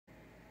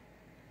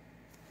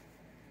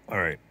All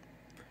right.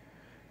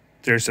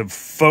 There's some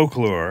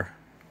folklore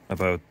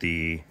about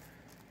the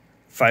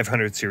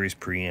 500 series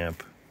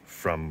preamp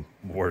from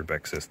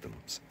Beck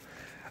Systems.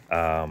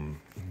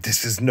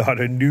 This is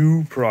not a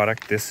new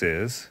product. This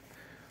is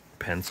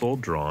pencil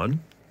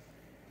drawn.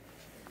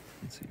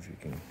 Let's see if you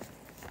can.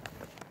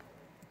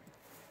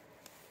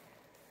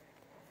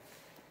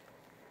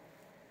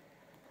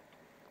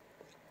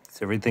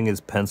 So everything is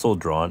pencil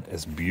drawn.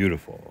 It's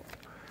beautiful.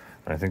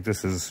 I think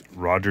this is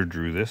Roger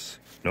drew this.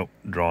 Nope,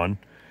 drawn.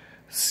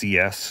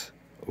 CS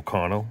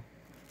O'Connell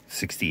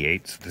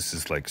 68. So this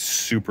is like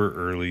super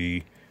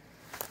early,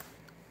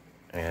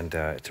 and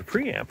it's a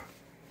preamp,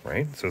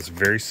 right? So it's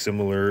very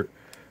similar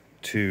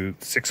to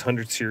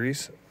 600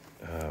 series,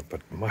 but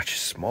much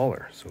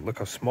smaller. So look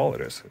how small it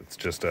is. It's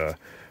just a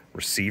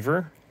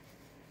receiver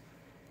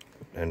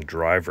and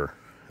driver,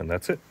 and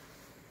that's it.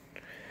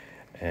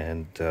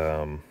 And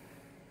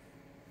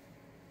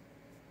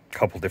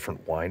couple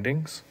different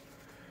windings,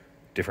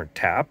 different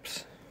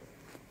taps,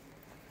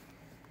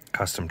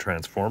 custom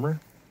transformer.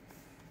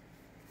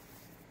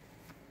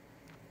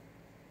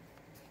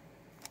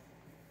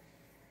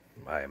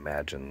 I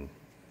imagine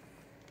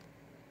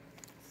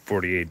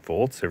 48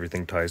 volts,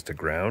 everything ties to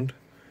ground.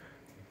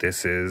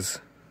 This is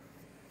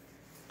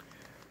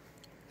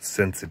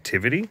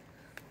sensitivity,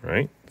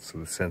 right? So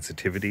the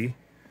sensitivity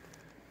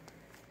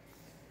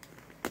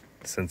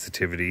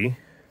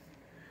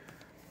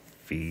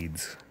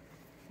feeds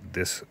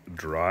this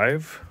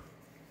drive.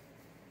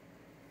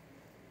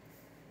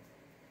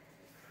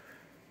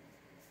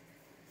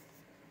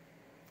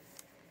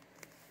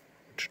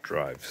 Which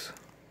drives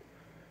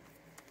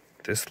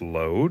this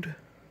load.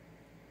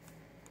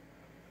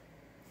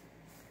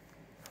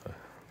 So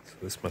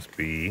this must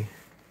be,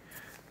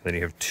 then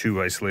you have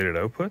two isolated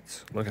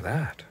outputs. Look at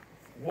that.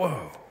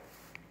 Whoa.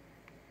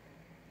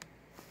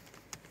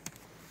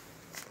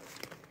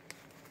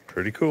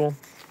 Pretty cool.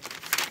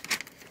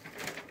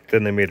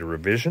 Then they made a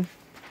revision.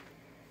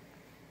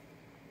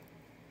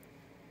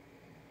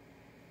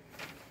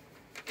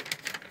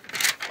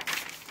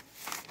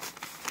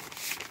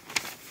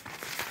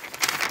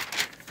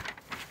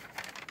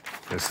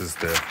 This is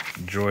the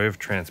joy of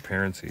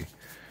transparency,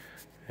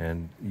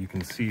 and you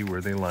can see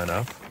where they line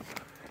up,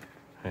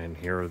 and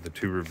here are the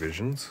two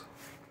revisions.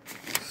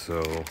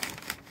 So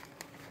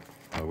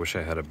I wish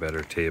I had a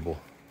better table.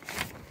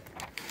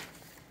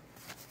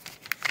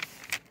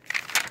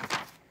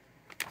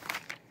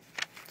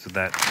 So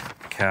that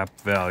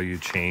cap value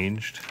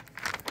changed,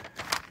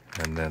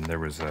 and then there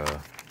was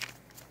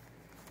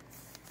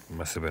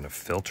must have been a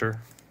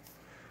filter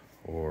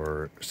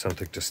or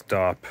something to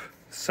stop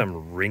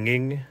some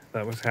ringing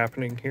that was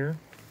happening here.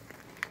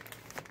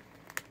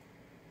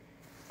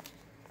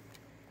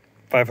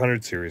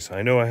 500 series.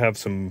 I know I have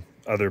some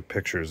other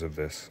pictures of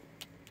this,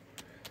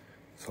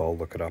 so I'll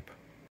look it up.